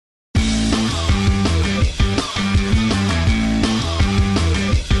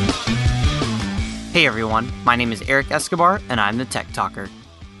Hey everyone, my name is Eric Escobar, and I'm the Tech Talker.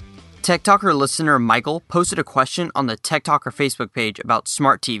 Tech Talker listener Michael posted a question on the Tech Talker Facebook page about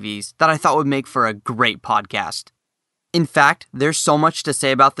smart TVs that I thought would make for a great podcast. In fact, there's so much to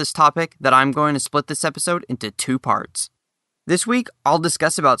say about this topic that I'm going to split this episode into 2 parts. This week, I'll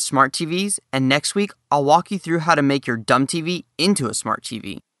discuss about smart TVs, and next week, I'll walk you through how to make your dumb TV into a smart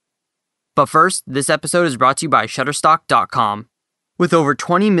TV. But first, this episode is brought to you by Shutterstock.com. With over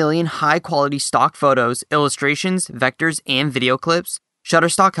 20 million high-quality stock photos, illustrations, vectors, and video clips,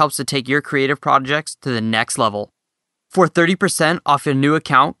 Shutterstock helps to take your creative projects to the next level. For 30% off a new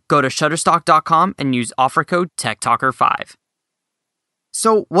account, go to Shutterstock.com and use offer code TechTalker5.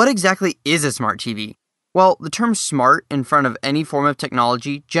 So, what exactly is a smart TV? Well, the term smart in front of any form of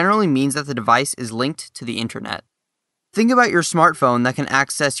technology generally means that the device is linked to the internet. Think about your smartphone that can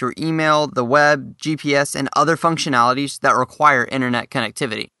access your email, the web, GPS, and other functionalities that require internet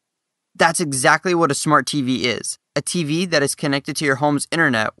connectivity. That's exactly what a smart TV is, a TV that is connected to your home's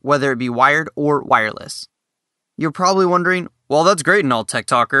internet, whether it be wired or wireless. You're probably wondering, well, that's great and all, Tech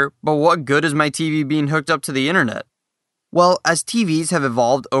Talker, but what good is my TV being hooked up to the internet? Well, as TVs have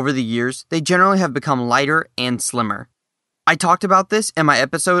evolved over the years, they generally have become lighter and slimmer. I talked about this in my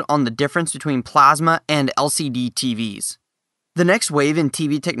episode on the difference between plasma and LCD TVs. The next wave in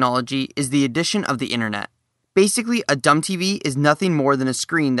TV technology is the addition of the internet. Basically, a dumb TV is nothing more than a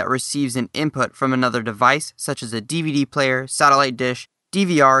screen that receives an input from another device, such as a DVD player, satellite dish,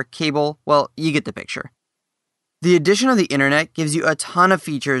 DVR, cable, well, you get the picture. The addition of the internet gives you a ton of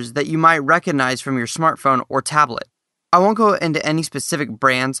features that you might recognize from your smartphone or tablet. I won't go into any specific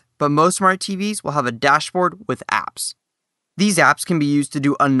brands, but most smart TVs will have a dashboard with apps. These apps can be used to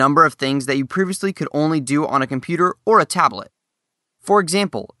do a number of things that you previously could only do on a computer or a tablet. For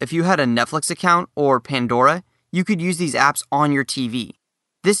example, if you had a Netflix account or Pandora, you could use these apps on your TV.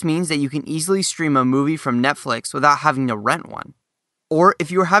 This means that you can easily stream a movie from Netflix without having to rent one. Or if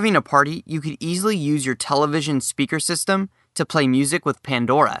you were having a party, you could easily use your television speaker system to play music with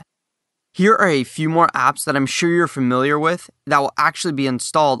Pandora. Here are a few more apps that I'm sure you're familiar with that will actually be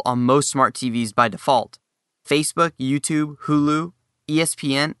installed on most smart TVs by default. Facebook, YouTube, Hulu,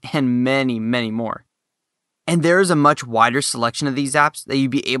 ESPN, and many, many more. And there is a much wider selection of these apps that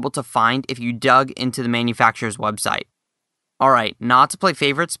you'd be able to find if you dug into the manufacturer's website. Alright, not to play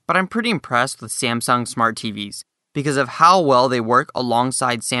favorites, but I'm pretty impressed with Samsung smart TVs because of how well they work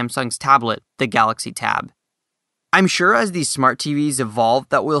alongside Samsung's tablet, the Galaxy Tab. I'm sure as these smart TVs evolve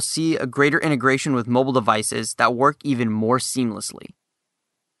that we'll see a greater integration with mobile devices that work even more seamlessly.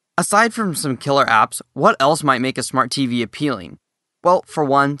 Aside from some killer apps, what else might make a smart TV appealing? Well, for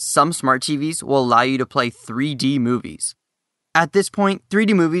one, some smart TVs will allow you to play 3D movies. At this point,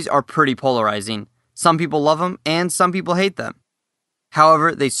 3D movies are pretty polarizing. Some people love them and some people hate them.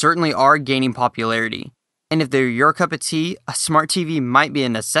 However, they certainly are gaining popularity. And if they're your cup of tea, a smart TV might be a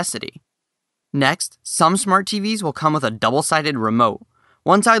necessity. Next, some smart TVs will come with a double-sided remote.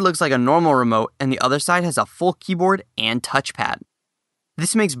 One side looks like a normal remote and the other side has a full keyboard and touchpad.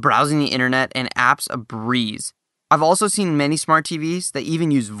 This makes browsing the internet and apps a breeze. I've also seen many smart TVs that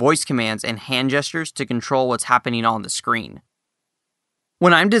even use voice commands and hand gestures to control what's happening on the screen.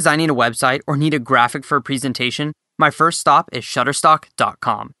 When I'm designing a website or need a graphic for a presentation, my first stop is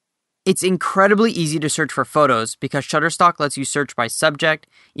Shutterstock.com. It's incredibly easy to search for photos because Shutterstock lets you search by subject,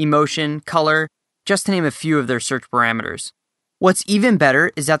 emotion, color, just to name a few of their search parameters. What's even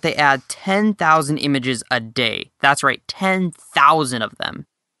better is that they add 10,000 images a day. That's right, 10,000 of them.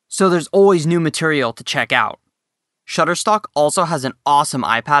 So there's always new material to check out. Shutterstock also has an awesome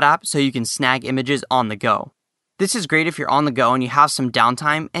iPad app so you can snag images on the go. This is great if you're on the go and you have some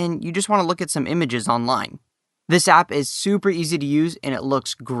downtime and you just want to look at some images online. This app is super easy to use and it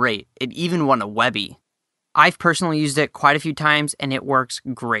looks great. It even won a Webby. I've personally used it quite a few times and it works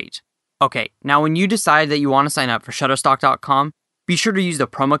great. Okay, now when you decide that you want to sign up for Shutterstock.com, be sure to use the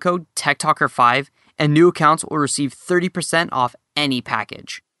promo code TechTalker5 and new accounts will receive 30% off any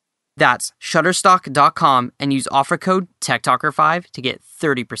package. That's Shutterstock.com and use offer code TechTalker5 to get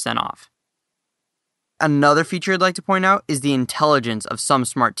 30% off. Another feature I'd like to point out is the intelligence of some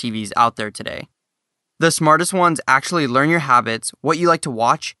smart TVs out there today. The smartest ones actually learn your habits, what you like to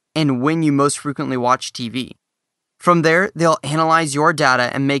watch, and when you most frequently watch TV. From there, they'll analyze your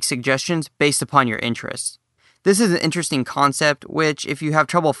data and make suggestions based upon your interests. This is an interesting concept which, if you have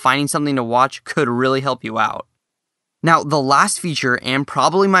trouble finding something to watch, could really help you out. Now, the last feature, and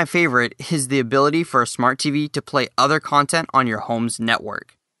probably my favorite, is the ability for a smart TV to play other content on your home's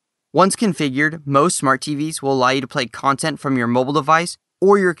network. Once configured, most smart TVs will allow you to play content from your mobile device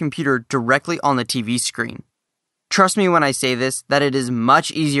or your computer directly on the TV screen. Trust me when I say this, that it is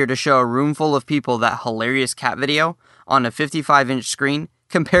much easier to show a room full of people that hilarious cat video on a 55-inch screen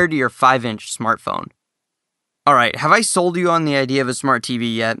compared to your 5-inch smartphone. Alright, have I sold you on the idea of a smart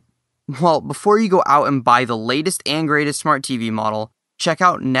TV yet? Well, before you go out and buy the latest and greatest smart TV model, check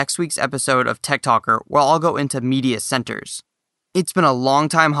out next week's episode of Tech Talker where I'll go into media centers. It's been a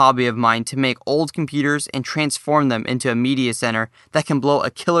long-time hobby of mine to make old computers and transform them into a media center that can blow a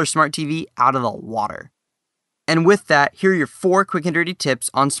killer smart TV out of the water. And with that, here are your 4 quick and dirty tips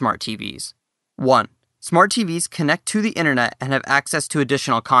on smart TVs. 1. Smart TVs connect to the internet and have access to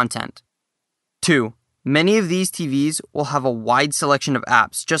additional content. 2. Many of these TVs will have a wide selection of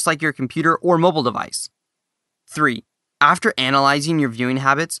apps, just like your computer or mobile device. 3. After analyzing your viewing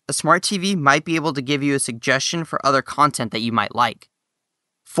habits, a smart TV might be able to give you a suggestion for other content that you might like.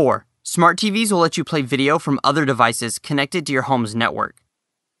 4. Smart TVs will let you play video from other devices connected to your home's network.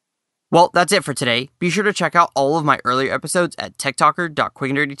 Well, that's it for today. Be sure to check out all of my earlier episodes at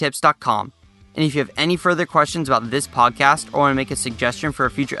techtalker.quickanddirtytips.com. And if you have any further questions about this podcast or want to make a suggestion for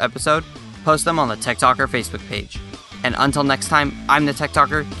a future episode, post them on the Tech Talker Facebook page. And until next time, I'm the Tech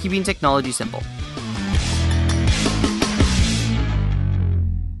Talker, keeping technology simple.